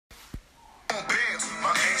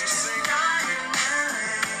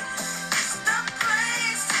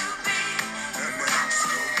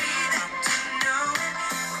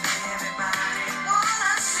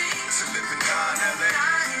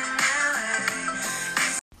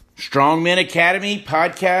Strongmen Academy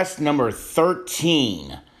podcast number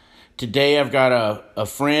 13. Today I've got a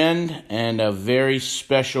friend and a very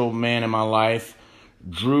special man in my life,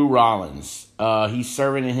 Drew Rollins. He's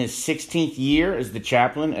serving in his 16th year as the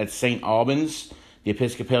chaplain at St. Albans, the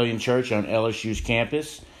Episcopalian Church on LSU's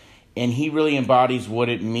campus. And he really embodies what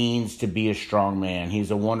it means to be a strong man.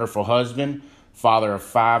 He's a wonderful husband, father of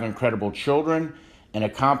 5 incredible children, an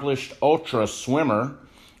accomplished ultra swimmer,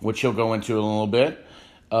 which he'll go into in a little bit,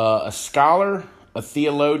 a scholar, a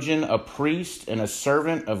theologian, a priest, and a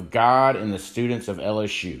servant of God and the students of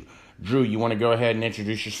LSU. Drew, you want to go ahead and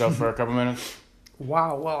introduce yourself for a couple minutes?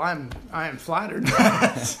 Wow. Well, I am flattered.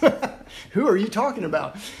 Who are you talking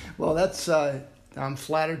about? Well, I'm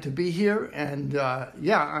flattered to be here, and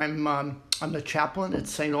I'm the chaplain at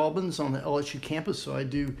St. Albans on the LSU campus. So I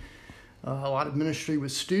do a lot of ministry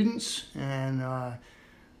with students, and I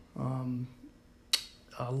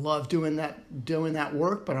love doing that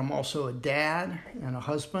work. But I'm also a dad and a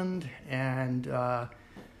husband and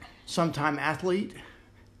sometime athlete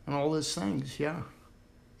and all those things. Yeah,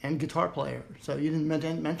 and guitar player. So you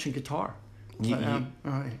didn't mention guitar. You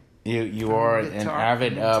are an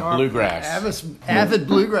avid bluegrass. Avid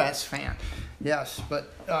bluegrass fan. Yes,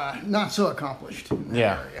 but not so accomplished in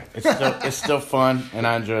that area. It's still fun, and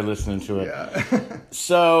I enjoy listening to it. Yeah.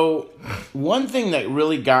 So, one thing that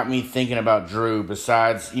really got me thinking about Drew,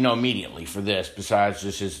 besides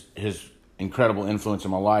just his incredible influence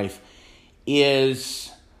in my life,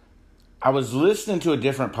 is I was listening to a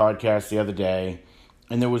different podcast the other day,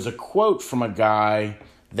 and there was a quote from a guy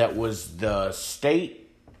that was the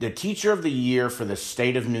teacher of the year for the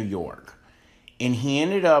state of New York. And he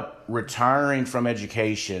ended up retiring from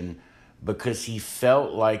education because he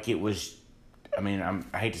felt like it was, I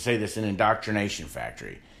hate to say this, an indoctrination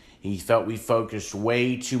factory. He felt we focused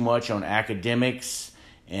way too much on academics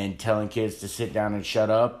and telling kids to sit down and shut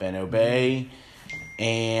up and obey,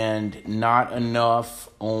 and not enough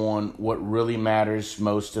on what really matters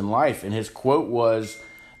most in life. And his quote was,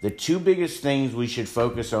 "The 2 biggest things we should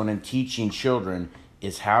focus on in teaching children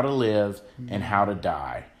is how to live and how to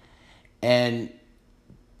die." And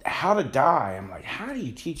how to die, I'm like, how do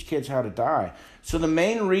you teach kids how to die? So the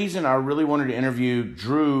main reason I really wanted to interview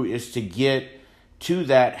Drew is to get to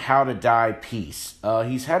that how to die piece.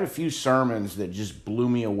 He's had a few sermons that just blew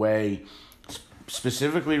me away,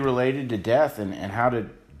 specifically related to death and how to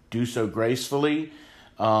do so gracefully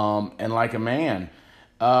and like a man.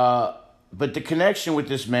 But the connection with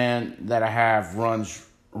this man that I have runs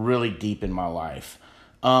really deep in my life.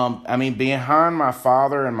 Behind my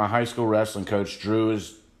father and my high school wrestling coach, Drew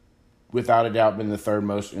has without a doubt been the 3rd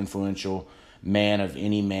most influential man of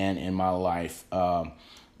any man in my life.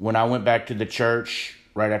 When I went back to the church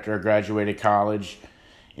right after I graduated college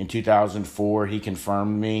in 2004, he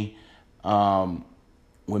confirmed me. When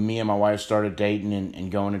me and my wife started dating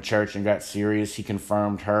and going to church and got serious, he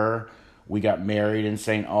confirmed her. We got married in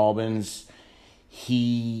St. Albans.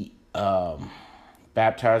 He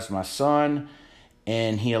baptized my son,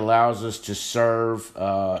 and he allows us to serve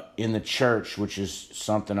in the church, which is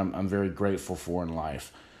something I'm very grateful for in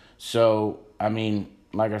life. So,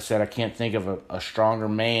 like I said, I can't think of a stronger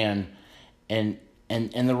man and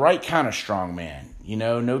the right kind of strong man.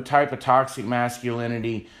 No type of toxic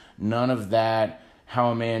masculinity, none of that,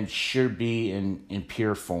 how a man should be in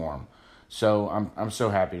pure form. So I'm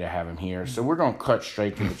so happy to have him here. So we're going to cut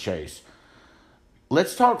straight to the chase.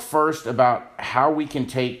 Let's talk first about how we can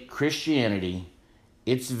take Christianity,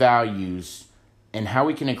 its values, and how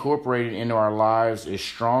we can incorporate it into our lives as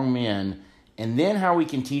strong men, and then how we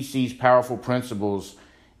can teach these powerful principles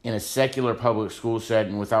in a secular public school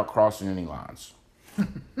setting without crossing any lines.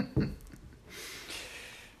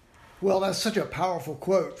 Well, that's such a powerful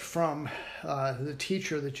quote from the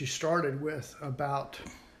teacher that you started with about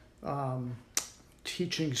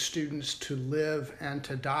teaching students to live and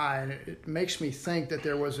to die. And it makes me think that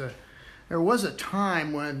there was a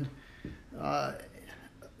time when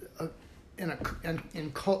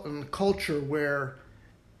in culture where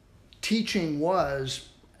teaching was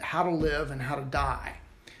how to live and how to die.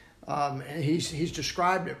 And he's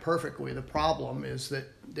described it perfectly. The problem is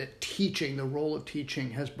that teaching, the role of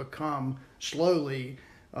teaching, has become slowly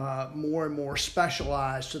more and more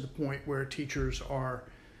specialized to the point where teachers are,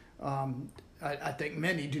 I think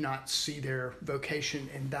many do not see their vocation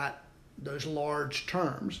in those large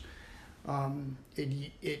terms.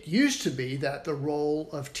 It used to be that the role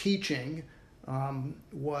of teaching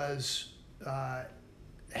was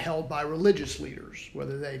held by religious leaders,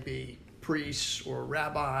 whether they be priests or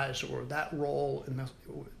rabbis, or that role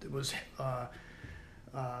was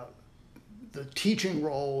the teaching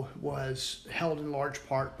role was held in large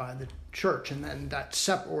part by the church, and then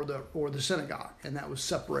or the synagogue, and that was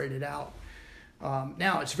separated out.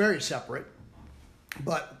 Now it's very separate,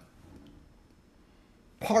 but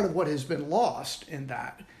part of what has been lost in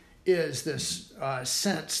that is this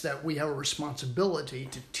sense that we have a responsibility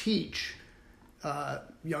to teach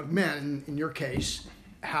young men, in your case,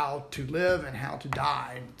 how to live and how to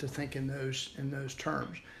die, to think in those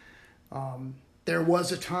terms. There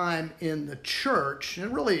was a time in the church,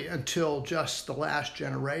 and really until just the last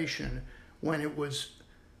generation, when it was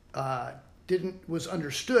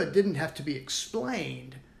understood, didn't have to be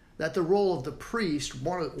explained, that the role of the priest,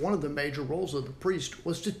 one of the major roles of the priest,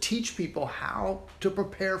 was to teach people how to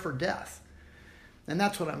prepare for death. And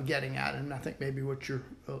that's what I'm getting at, and I think maybe what you're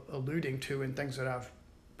alluding to in things that I've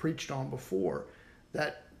preached on before,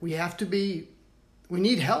 that we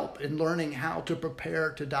need help in learning how to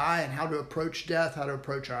prepare to die and how to approach death, how to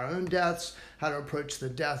approach our own deaths, how to approach the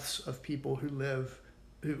deaths of people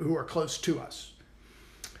who are close to us.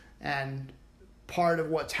 And part of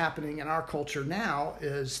what's happening in our culture now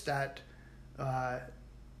is that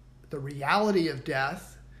the reality of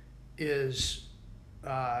death is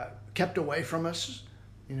kept away from us,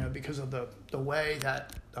 because of the way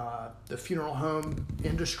that the funeral home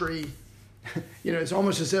industry, it's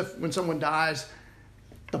almost as if when someone dies,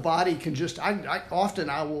 the body can just. I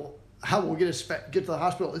will get to the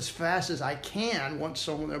hospital as fast as I can once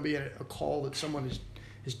there'll be a call that someone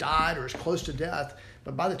has died or is close to death.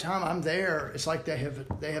 But by the time I'm there, it's like they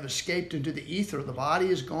have escaped into the ether. The body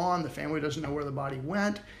is gone. The family doesn't know where the body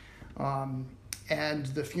went, and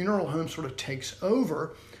the funeral home sort of takes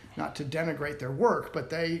over. Not to denigrate their work, but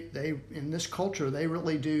they in this culture they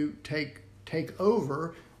really do take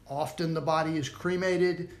over. Often the body is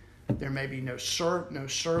cremated. There may be no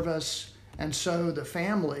service, and so the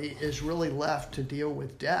family is really left to deal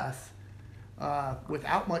with death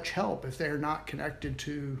without much help if they're not connected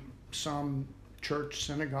to some church,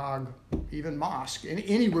 synagogue, even mosque,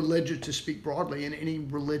 any religious, to speak broadly, in any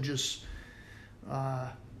religious,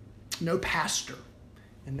 no pastor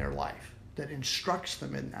in their life that instructs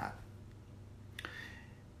them in that.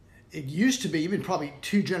 It used to be, even probably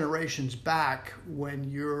 2 generations back,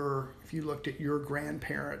 if you looked at your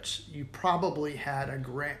grandparents, you probably had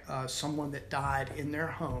someone that died in their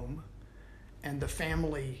home, and the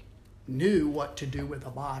family knew what to do with the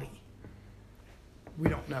body. We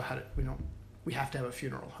don't know how to. We have to have a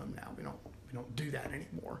funeral home now. We don't do that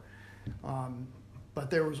anymore. But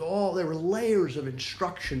there were layers of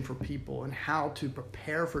instruction for people in how to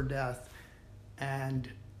prepare for death and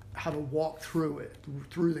how to walk through it,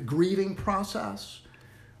 through the grieving process,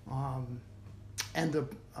 and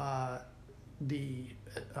the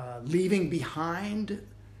leaving behind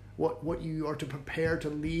what you are to prepare to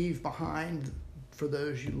leave behind for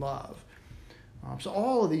those you love. So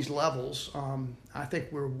all of these levels, I think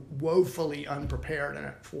we're woefully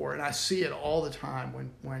unprepared for, and I see it all the time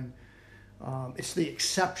when it's the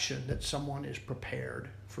exception that someone is prepared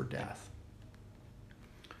for death,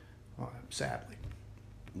 sadly.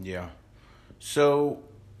 Yeah. So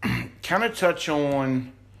kind of touch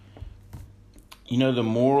on, the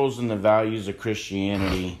morals and the values of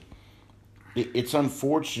Christianity. It's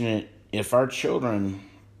unfortunate if our children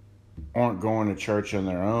aren't going to church on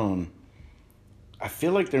their own. I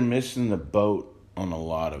feel like they're missing the boat on a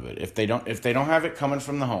lot of it. If they don't have it coming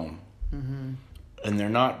from the home, mm-hmm. and they're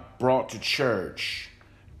not brought to church,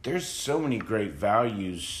 there's so many great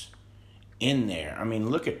values in there. I mean,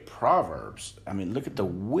 look at Proverbs. I mean, look at the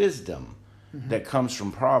wisdom mm-hmm. that comes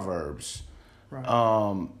from Proverbs.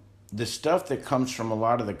 Right. The stuff that comes from a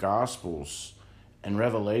lot of the Gospels and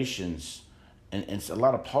Revelations, and it's a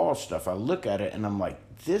lot of Paul's stuff. I look at it and I'm like,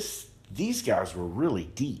 these guys were really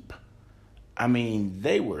deep. I mean,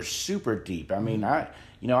 they were super deep. I mean, I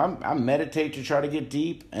meditate to try to get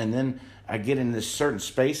deep, and then I get in this certain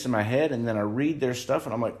space in my head, and then I read their stuff,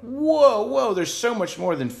 and I'm like, whoa, there's so much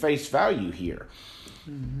more than face value here.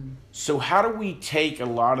 Mm-hmm. So how do we take a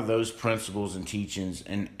lot of those principles and teachings,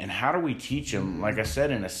 and how do we teach them, mm-hmm. like I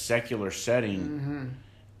said, in a secular setting mm-hmm.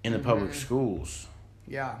 in the mm-hmm. public schools?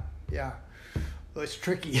 Yeah. Well, it's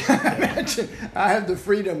tricky. I imagine I have the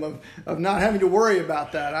freedom of not having to worry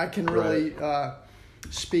about that. I can really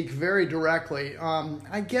speak very directly.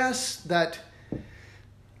 I guess that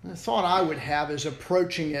the thought I would have is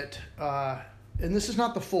approaching it, and this is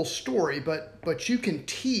not the full story, but you can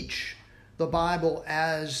teach the Bible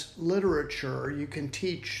as literature. You can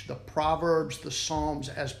teach the Proverbs, the Psalms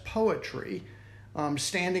as poetry,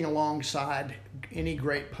 standing alongside any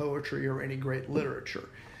great poetry or any great literature.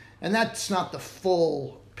 And that's not the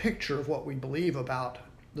full picture of what we believe about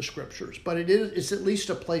the scriptures, but it's at least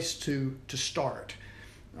a place to start,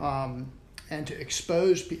 and to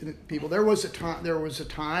expose people. There was a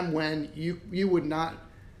time when you would not.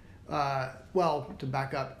 To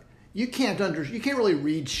back up, you can't really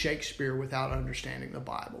read Shakespeare without understanding the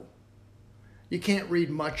Bible. You can't read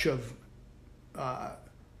much of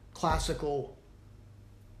classical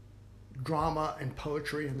drama and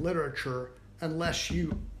poetry and literature unless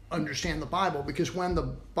you understand the Bible, because when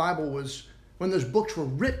those books were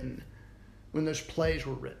written, when those plays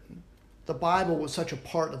were written, the Bible was such a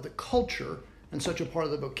part of the culture and such a part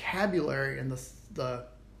of the vocabulary and the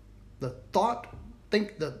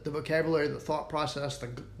vocabulary, the thought process,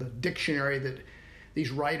 the dictionary that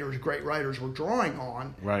these great writers were drawing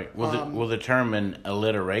on. Right. Well, the term in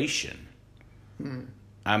alliteration,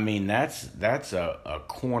 I mean, that's a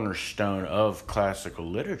cornerstone of classical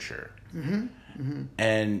literature. Mm-hmm.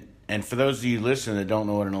 Mm-hmm. And for those of you listening that don't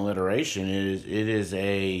know what an alliteration is, it is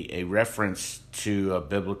a reference to a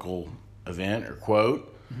biblical event or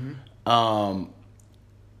quote. Mm-hmm.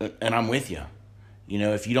 And I'm with you. You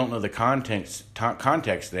know, if you don't know the context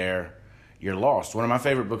there, you're lost. One of my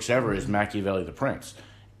favorite books ever is Machiavelli the Prince.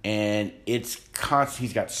 And he's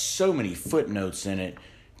got so many footnotes in it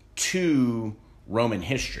to Roman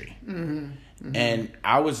history. Mm-hmm. Mm-hmm. And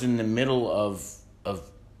I was in the middle of a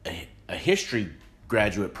history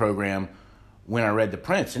graduate program when I read The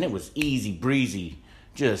Prince, and it was easy breezy,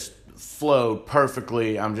 just flowed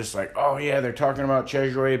perfectly. I'm just like, oh yeah, they're talking about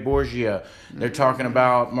Cesare Borgia, they're talking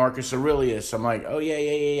about Marcus Aurelius. I'm like, oh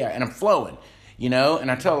yeah, and I'm flowing, you know.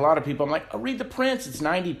 And I tell a lot of people, I'm like, oh, read The Prince. It's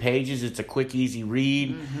 90 pages. It's a quick, easy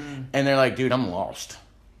read. Mm-hmm. And they're like, dude, I'm lost,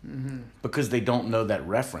 because they don't know that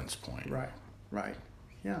reference point. Right,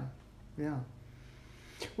 yeah.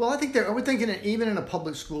 Well, I would think even in a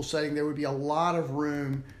public school setting, there would be a lot of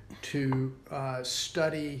room to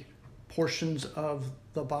study portions of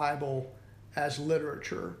the Bible as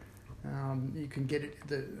literature. You can get it,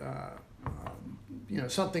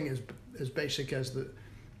 something as basic as the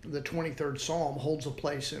 23rd Psalm holds a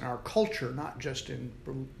place in our culture, not just in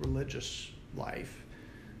religious life.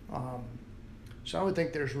 So I would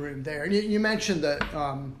think there's room there. And you mentioned that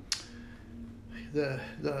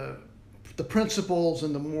the principles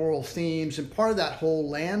and the moral themes, and part of that whole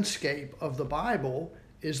landscape of the Bible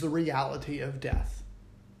is the reality of death.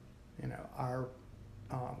 You know,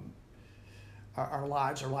 our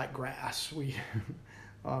lives are like grass.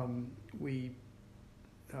 The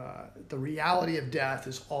reality of death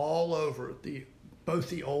is all over both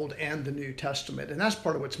the Old and the New Testament, and that's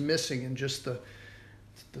part of what's missing in just the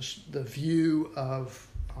view of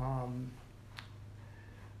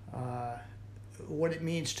what it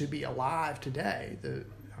means to be alive today.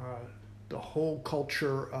 The whole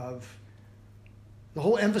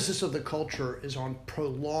emphasis of the culture is on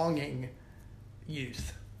prolonging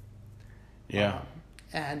youth. Yeah.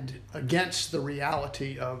 And against the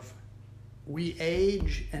reality of we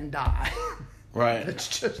age and die. Right.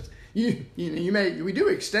 It's just we do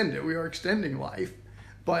extend it. We are extending life,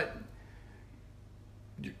 but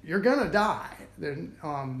you're gonna die. And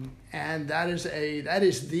that is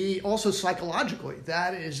the also psychologically,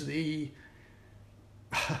 that is the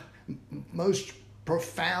most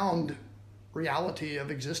profound reality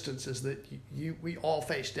of existence, is that we all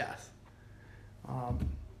face death.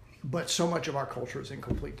 But so much of our culture is in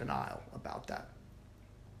complete denial about that.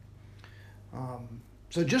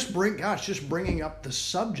 So just bringing up the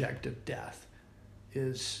subject of death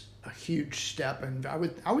is a huge step, and I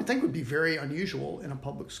would think would be very unusual in a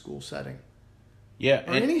public school setting. Yeah,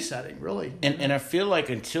 or any setting, really. And I feel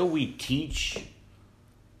like until we teach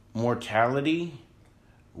mortality,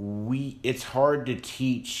 it's hard to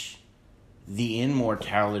teach the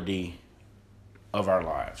immortality of our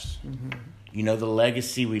lives. Mm-hmm. You know, the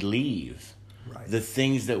legacy we leave, right. The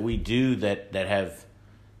things that we do that have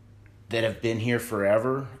been here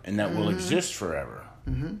forever and that will exist forever.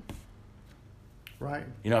 Mm-hmm. Right.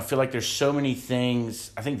 You know, I feel like there's so many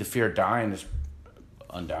things. I think the fear of dying is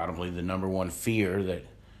undoubtedly the number one fear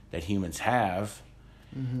that humans have.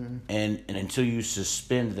 Mm-hmm. And until you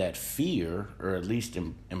suspend that fear, or at least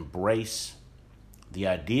embrace the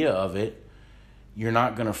idea of it, you're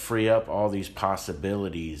not going to free up all these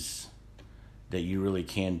possibilities that you really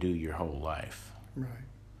can do your whole life. Right.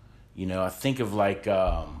 You know, I think of like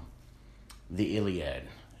the Iliad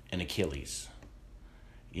and Achilles.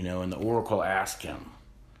 You know, and the oracle asked him,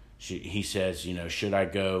 he says, you know, should I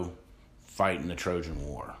go fight in the Trojan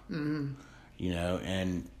War? Mm-hmm. You know,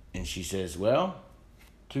 and she says, well,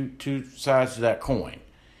 two sides to that coin.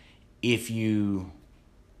 If you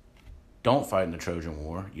don't fight in the Trojan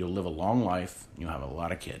War, you'll live a long life, you'll have a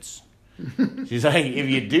lot of kids. She's like, if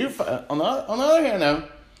you do fight, on the other hand, though,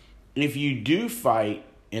 if you do fight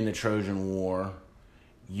in the Trojan War,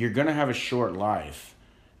 you're going to have a short life,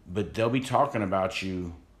 but they'll be talking about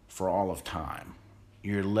you for all of time.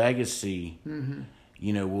 Your legacy,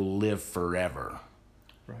 will live forever.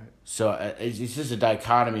 Right. So it's just a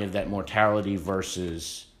dichotomy of that mortality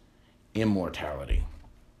versus immortality.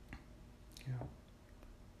 Yeah.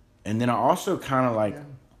 And then I also kind of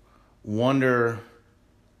wonder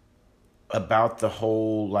about the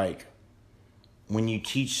whole, when you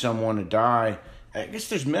teach someone to die, I guess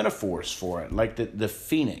there's metaphors for it, like the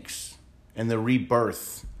phoenix and the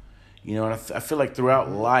rebirth, and I feel like throughout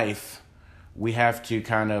life we have to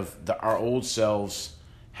our old selves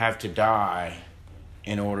have to die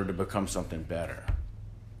in order to become something better.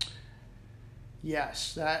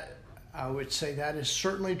 Yes, that I would say that is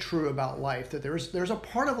certainly true about life, that there's a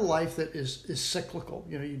part of life that is cyclical.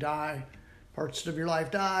 You die, parts of your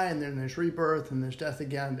life die, and then there's rebirth and there's death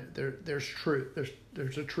again. There's truth.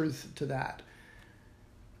 There's a truth to that.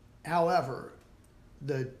 However,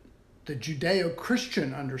 the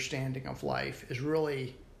Judeo-Christian understanding of life is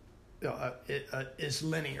really is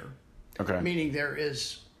linear. Okay. Meaning there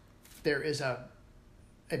is a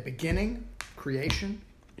beginning, creation.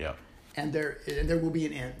 Yeah. And there will be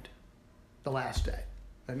an end, the last day.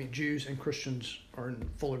 I mean, Jews and Christians are in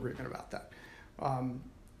full agreement about that.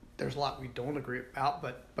 There's a lot we don't agree about,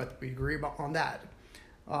 but we agree on that.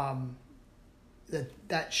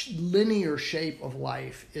 That linear shape of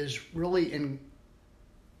life is really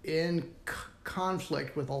in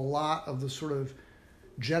conflict with a lot of the sort of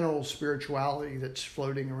general spirituality that's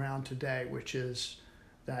floating around today, which is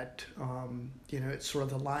that it's sort of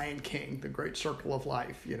the Lion King, the great circle of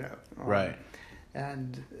life, right.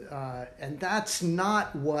 And that's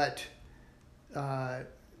not what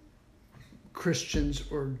Christians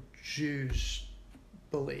or Jews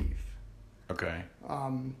believe. Okay.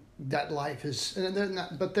 That life is,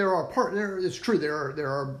 but it's true. There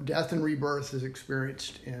are death and rebirth is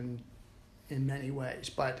experienced in many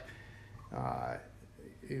ways, but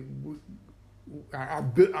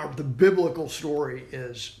the biblical story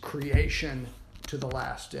is creation to the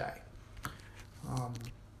last day.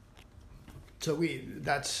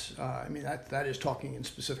 That is talking in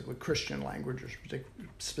specifically Christian language or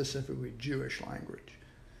specifically Jewish language.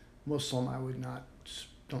 Muslim,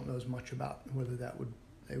 don't know as much about whether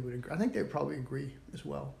they would agree. I think they would probably agree as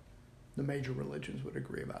well. The major religions would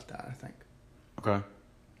agree about that, I think. Okay.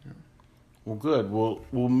 Yeah. Well, good. We'll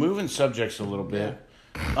move in subjects a little bit.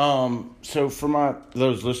 Yeah. So for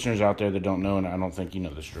those listeners out there that don't know, and I don't think you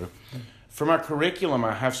know this, Drew, for my curriculum,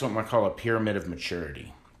 I have something I call a pyramid of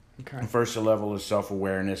maturity. Okay. The first level is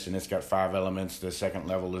self-awareness, and it's got 5 elements. The second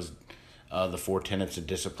level is the 4 tenets of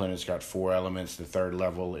discipline. It's got 4 elements. The third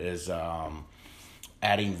level is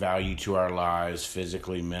adding value to our lives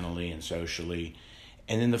physically, mentally, and socially.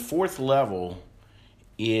 And then the 4th level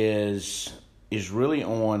is really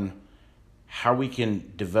on how we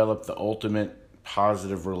can develop the ultimate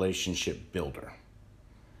positive relationship builder.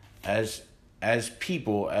 As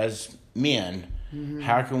people, as men,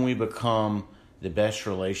 how can we become the best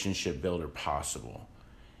relationship builder possible?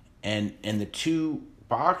 And the 2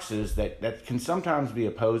 boxes that can sometimes be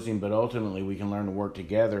opposing, but ultimately we can learn to work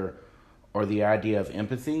together, are the idea of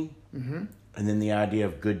empathy and then the idea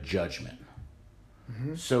of good judgment.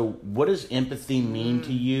 So what does empathy mean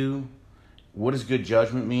to you? What does good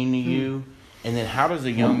judgment mean to you? And then how does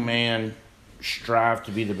a young man strive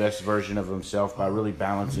to be the best version of himself by really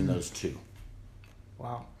balancing those 2?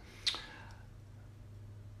 Wow.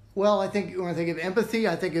 Well, I think when I think of empathy,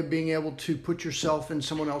 I think of being able to put yourself in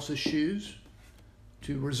someone else's shoes,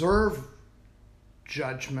 to reserve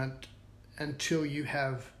judgment until you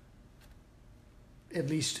have at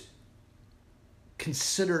least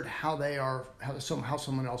considered how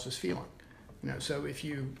someone else is feeling. So if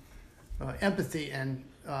you empathy and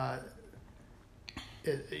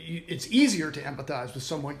it's easier to empathize with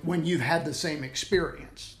someone when you've had the same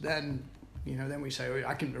experience. Then we say,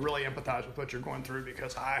 I can really empathize with what you're going through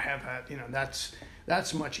because I have had,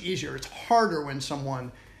 that's much easier. It's harder when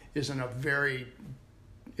someone is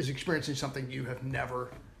experiencing something you have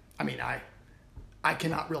never. I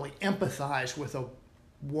cannot really empathize with a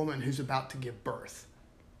woman who's about to give birth.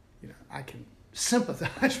 I can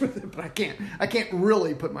sympathize with it, but I can't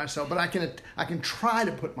really put myself, but I can try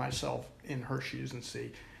to put myself in her shoes and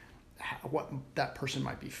see what that person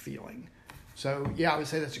might be feeling. So yeah, I would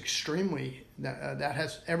say that's extremely, that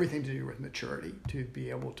has everything to do with maturity, to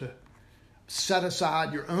be able to set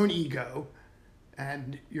aside your own ego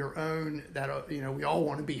and your own, we all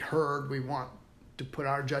want to be heard. We want to put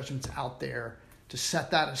our judgments out there, to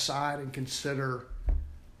set that aside and consider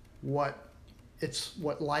what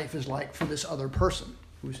life is like for this other person.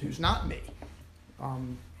 who's not me.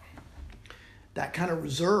 That kind of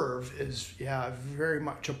reserve is very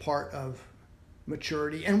much a part of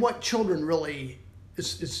maturity, and what children really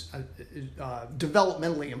is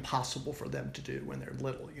developmentally impossible for them to do when they're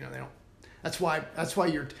little. They don't. That's why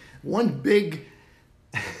you're one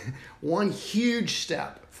huge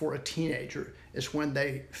step for a teenager is when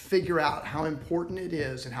they figure out how important it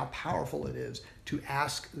is and how powerful it is to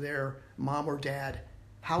ask their mom or dad,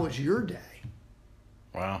 "How was your day?"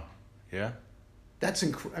 Wow. Yeah. That's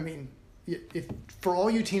if for all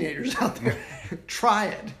you teenagers out there, try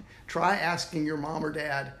it. Try asking your mom or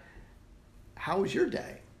dad, "How was your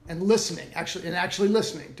day?" and actually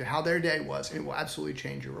listening to how their day was, and it will absolutely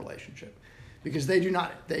change your relationship, because they do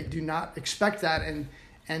not expect that,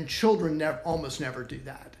 and children almost never do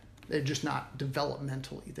that. They're just not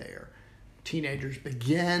developmentally there. Teenagers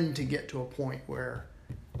begin to get to a point where,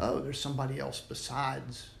 there's somebody else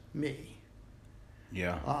besides me.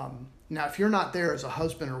 Yeah. Now, if you're not there as a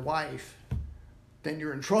husband or wife, then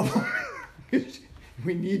you're in trouble.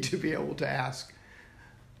 We need to be able to ask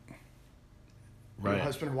your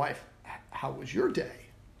husband or wife, "How was your day?"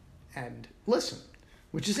 and listen,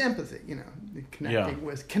 which is empathy,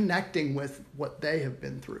 connecting with what they have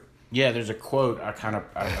been through. Yeah, there's a quote.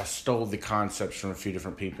 I stole the concepts from a few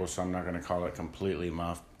different people, so I'm not going to call it completely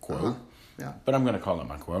my quote. Yeah. But I'm going to call it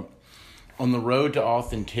my quote. On the road to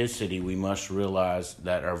authenticity, we must realize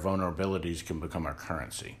that our vulnerabilities can become our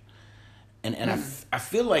currency. And I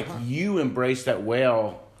feel like you embrace that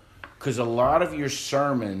well, because a lot of your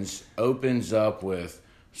sermons opens up with,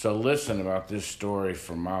 "So listen about this story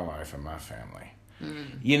from my life and my family."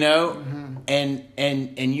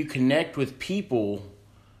 And you connect with people,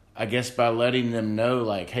 I guess, by letting them know,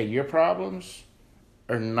 like, hey, your problems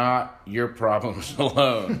are not your problems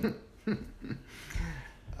alone.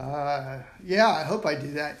 I hope I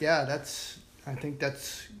do that. Yeah, I think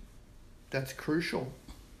that's crucial.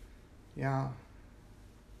 Yeah.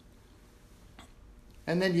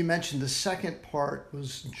 And then you mentioned the second part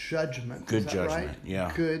was judgment. Good Is that judgment, right?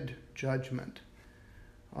 yeah. Good judgment.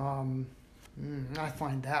 I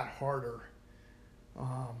find that harder.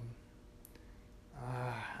 I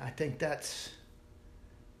think that's.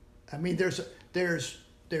 There's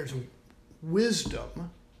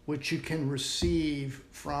wisdom which you can receive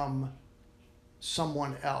from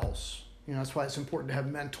someone else. That's why it's important to have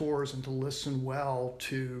mentors and to listen well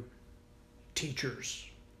to teachers,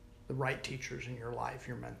 the right teachers in your life,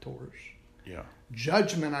 your mentors. Yeah.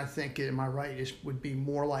 Judgment, I think, am I right, would be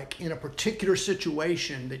more like in a particular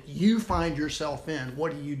situation that you find yourself in,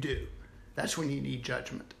 what do? That's when you need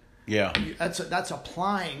judgment. Yeah. That's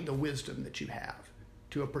applying the wisdom that you have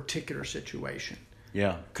to a particular situation.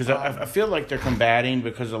 Yeah, because I feel like they're combating,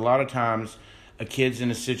 because a lot of times a kid's in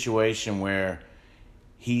a situation where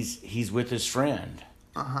he's with his friend,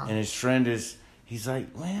 and his friend he's like,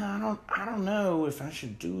 well, I don't know if I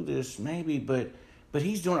should do this, maybe, but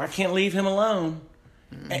he's doing. I can't leave him alone,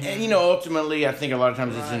 and ultimately, I think a lot of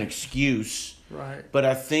times it's an excuse. Right. But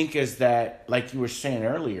I think as that, like you were saying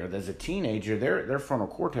earlier, as a teenager, their frontal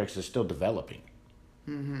cortex is still developing.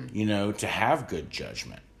 To have good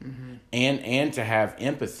judgment. And to have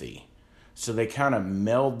empathy. So they kind of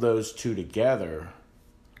meld those two together,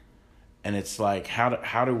 and it's like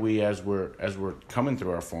how do we, as we're coming through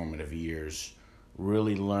our formative years,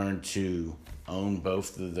 really learn to own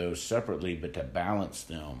both of those separately, but to balance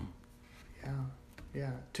them.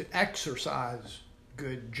 To exercise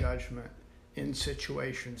good judgment in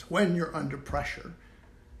situations when you're under pressure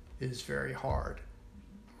is very hard.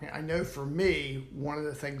 I know for me, one of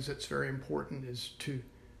the things that's very important is to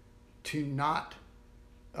not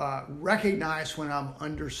recognize when I'm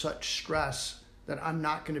under such stress that I'm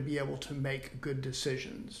not going to be able to make good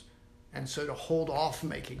decisions. And so to hold off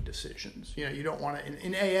making decisions. You don't want to,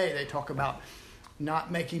 in AA, they talk about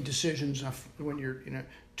not making decisions when you're,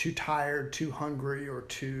 too tired, too hungry, or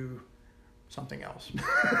too something else.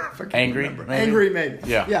 Angry, maybe? Angry, maybe.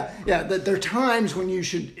 Yeah. There are times when you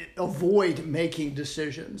should avoid making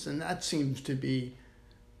decisions, and that seems to be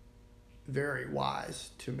very wise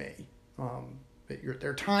to me. There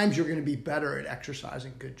are times you're going to be better at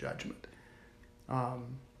exercising good judgment.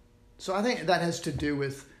 So I think that has to do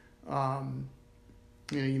with,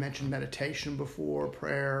 you mentioned meditation before,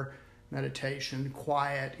 prayer, meditation,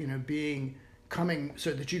 quiet, coming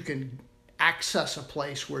so that you can access a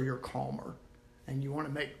place where you're calmer, and you want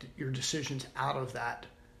to make your decisions out of that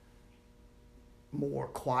more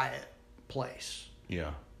quiet place.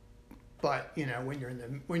 Yeah. But when you're in the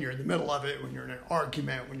middle of it, when you're in an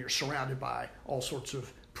argument, when you're surrounded by all sorts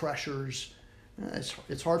of pressures,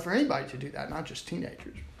 it's hard for anybody to do that, not just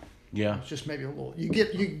teenagers. Yeah. It's just maybe a little. You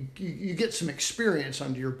get some experience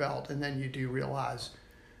under your belt, and then you do realize,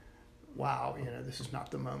 wow, this is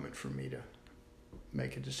not the moment for me to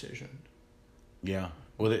make a decision. Yeah.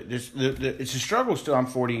 Well, it's a struggle still. I'm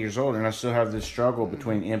 40 years old, and I still have this struggle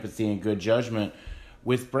between empathy and good judgment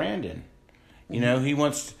with Brandon. He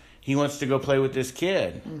wants to go play with this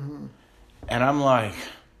kid, and I'm like,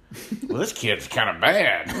 well, this kid's kind of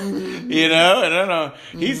bad, and I don't know.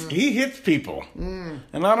 He hits people, and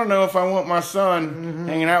I don't know if I want my son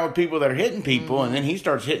hanging out with people that are hitting people, and then he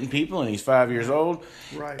starts hitting people, and he's 5 years old.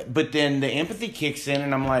 Right. But then the empathy kicks in,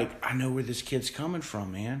 and I'm like, I know where this kid's coming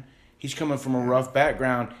from, man. He's coming from a rough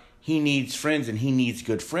background. He needs friends, and he needs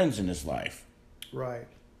good friends in his life. Right.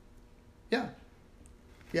 Yeah.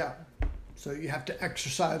 Yeah. So you have to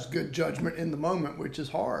exercise good judgment in the moment, which is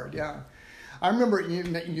hard. Yeah. I remember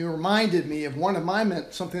you reminded me of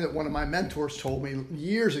something that one of my mentors told me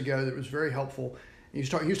years ago that was very helpful. He was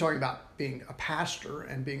talking about being a pastor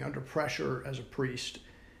and being under pressure as a priest.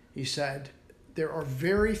 He said, there are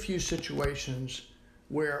very few situations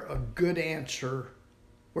where a good answer,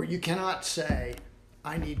 where you cannot say,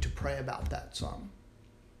 I need to pray about that some.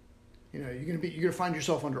 You're going to find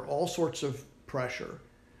yourself under all sorts of pressure.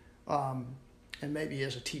 And maybe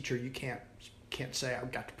as a teacher, you can't say,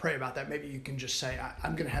 I've got to pray about that. Maybe you can just say,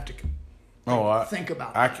 I'm going to have to think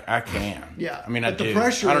about that. I can. Yeah. I mean, I do.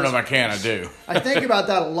 Pressure I don't know if I can. I do. I think about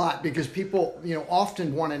that a lot because people,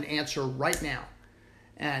 often want an answer right now.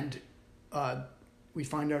 And we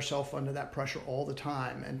find ourselves under that pressure all the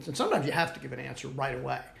time. And sometimes you have to give an answer right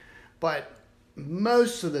away. But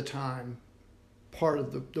most of the time, part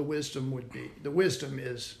of the wisdom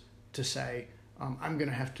is to say, I'm going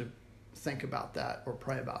to have to think about that or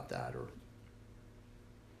pray about that or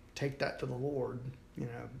take that to the Lord, yeah.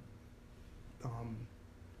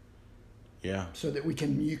 So that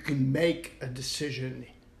you can make a decision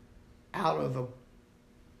out of a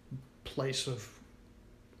place of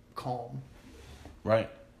calm. Right.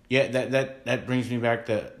 Yeah. That brings me back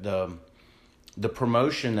to the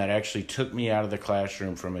promotion that actually took me out of the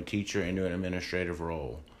classroom from a teacher into an administrative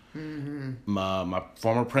role. Mm-hmm. My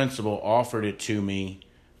former principal offered it to me,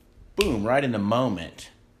 boom, right in the moment.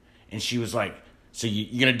 And she was like, so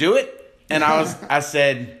you going to do it? And I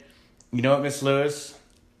said, you know what, Miss Lewis,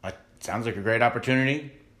 sounds like a great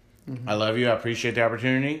opportunity. Mm-hmm. I love you. I appreciate the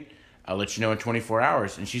opportunity. I'll let you know in 24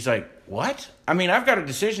 hours. And she's like, what? I mean, I've got a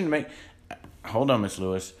decision to make. Hold on, Miss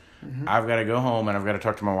Lewis. Mm-hmm. I've got to go home and I've got to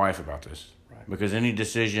talk to my wife about this. Right. Because any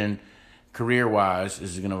decision career-wise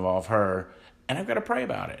is going to involve her. And I've got to pray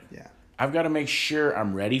about it. Yeah. I've got to make sure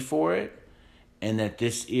I'm ready for it and that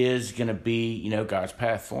this is going to be, God's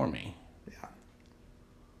path for me. Yeah.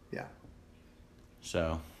 Yeah.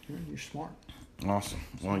 So. You're smart. Awesome.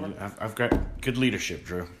 Well, I've got good leadership,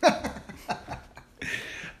 Drew.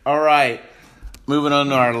 All right. Moving on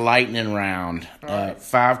to our lightning round. Right.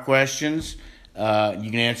 5 questions. You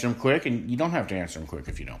can answer them quick, and you don't have to answer them quick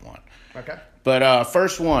if you don't want. Okay. But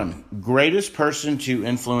first one, greatest person to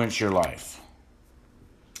influence your life?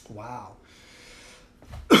 Wow.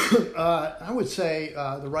 I would say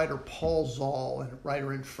the writer Paul Zoll, a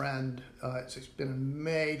writer and friend. It's been a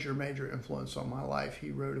major, major influence on my life.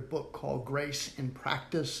 He wrote a book called Grace in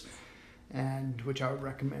Practice, and which I would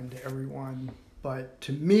recommend to everyone. But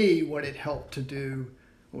to me, what it helped to do,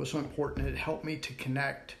 what was so important, it helped me to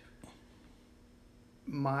connect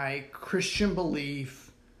my Christian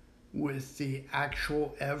belief with the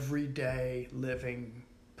actual everyday living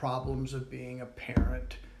problems of being a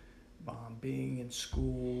parent, being in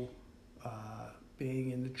school,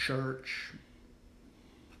 being in the church,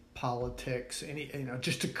 politics,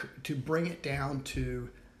 just to bring it down to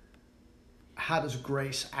how does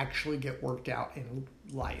grace actually get worked out in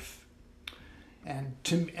life. And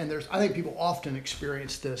I think people often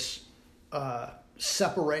experience this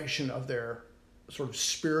separation of their sort of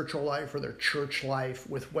spiritual life or their church life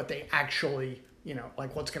with what they actually,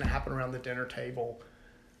 like what's going to happen around the dinner table.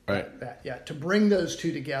 Right. To bring those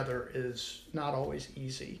two together is not always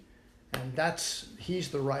easy. And he's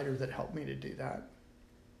the writer that helped me to do that.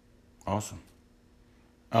 Awesome.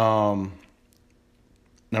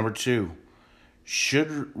 Number 2,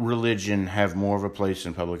 should religion have more of a place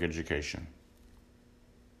in public education?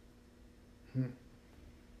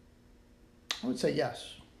 I would say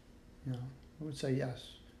yes. I would say yes.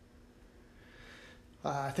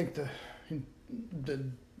 I think the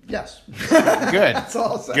yes. Good. That's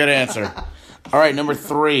all I'll say. Good answer. All right, number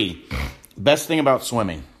 3, best thing about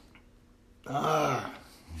swimming. I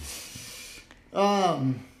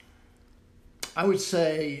would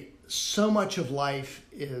say so much of life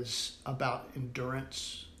is about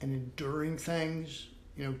endurance and enduring things.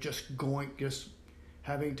 Just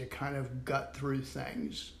having to kind of gut through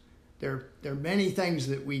things. There are many things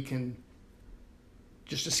that we can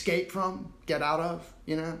just escape from, get out of,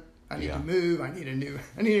 you know. I need to move, I need a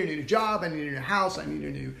new job, I need a new house, I need a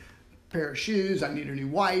new pair of shoes, I need a new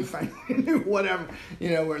wife, I need a new whatever, you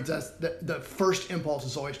know, where that's the first impulse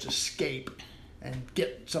is always to escape and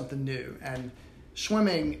get something new. And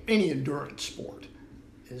swimming, any endurance sport,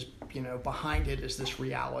 is, you know, behind it is this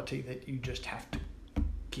reality that you just have to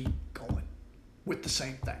keep going with the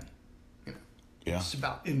same thing. You know, it's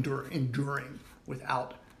about enduring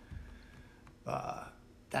without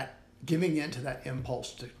that giving in to that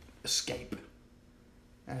impulse to escape.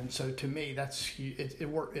 And so to me,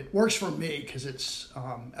 it works for me because it's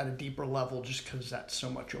at a deeper level, just because that's so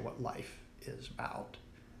much of what life is about.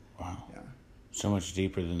 Wow. Yeah. So much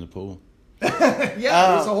deeper than the pool. There's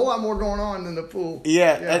a whole lot more going on than the pool.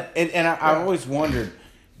 And I always wondered,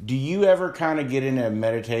 do you ever kind of get in a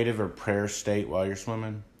meditative or prayer state while you're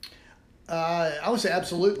swimming? I would say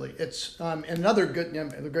absolutely. It's and another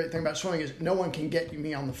the great thing about swimming is no one can get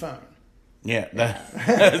me on the phone. Yeah,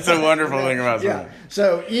 that's a wonderful thing about swimming. Yeah.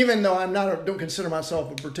 So even though don't consider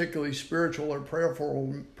myself a particularly spiritual or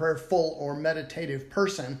prayerful or meditative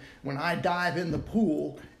person, when I dive in the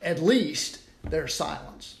pool, at least there's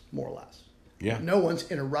silence, more or less. Yeah. No one's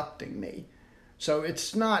interrupting me. So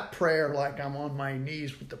it's not prayer like I'm on my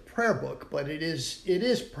knees with the prayer book, but it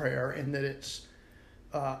is prayer in that it's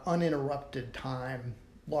uninterrupted time,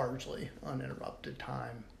 largely uninterrupted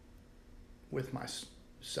time with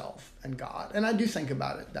myself and God. And I do think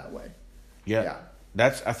about it that way. Yeah.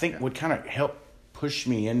 That's, I think, what kind of helped push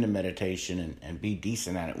me into meditation and be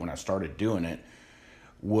decent at it when I started doing it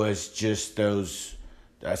was just those,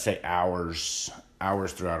 I say hours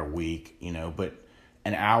throughout a week, you know, but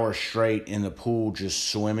an hour straight in the pool just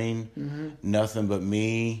swimming, nothing but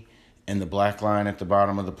me and the black line at the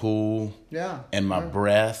bottom of the pool, and my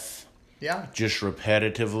breath, just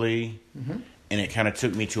repetitively, and it kind of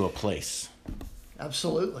took me to a place.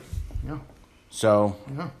 Absolutely, yeah. So,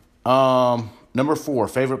 number 4,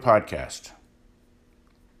 favorite podcast.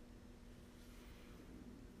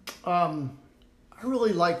 I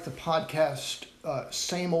really like the podcast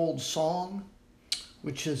 "Same Old Song,"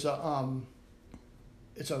 which is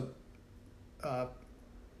it's a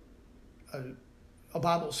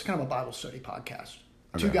Bible. It's kind of a Bible study podcast.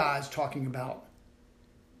 Okay. 2 guys talking about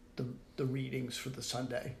the readings for that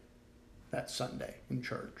Sunday in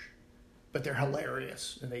church, but they're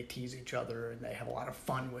hilarious and they tease each other and they have a lot of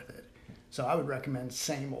fun with it. So I would recommend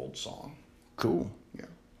 "Same Old Song." Cool. Yeah.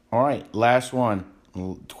 All right, last one.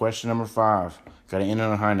 Question number 5. Got to end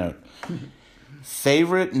on a high note.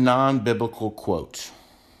 Favorite non-biblical quote?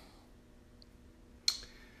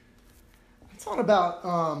 I thought about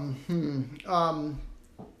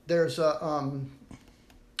there's a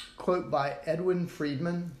quote by Edwin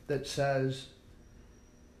Friedman that says,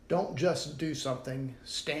 "Don't just do something,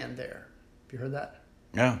 stand there." Have you heard that?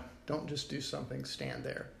 Yeah. Don't just do something, stand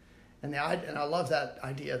there. And I love that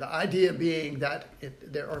idea. The idea being that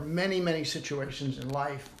there are many, many situations in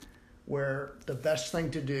life where the best thing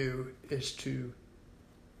to do is to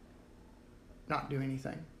not do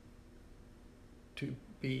anything, to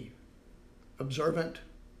be observant,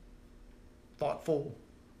 thoughtful,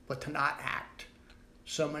 but to not act.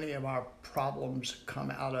 So many of our problems come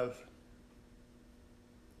out of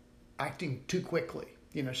acting too quickly.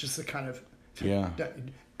 You know, it's just the kind of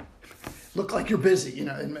look like you're busy. You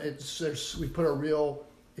know, and we put a real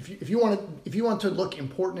if you want to look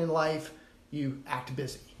important in life, you act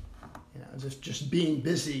busy. You know, just being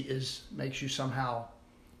busy makes you somehow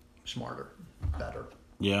smarter, better.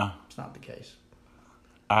 Yeah, it's not the case.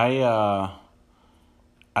 I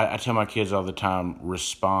tell my kids all the time,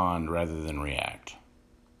 respond rather than react.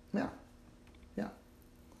 Yeah.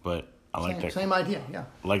 But I like that. Same idea, yeah.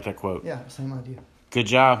 I like that quote. Yeah, same idea. Good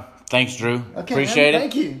job. Thanks, Drew. Okay, appreciate man,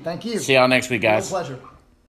 it. Thank you. See y'all next week, guys. It was a pleasure.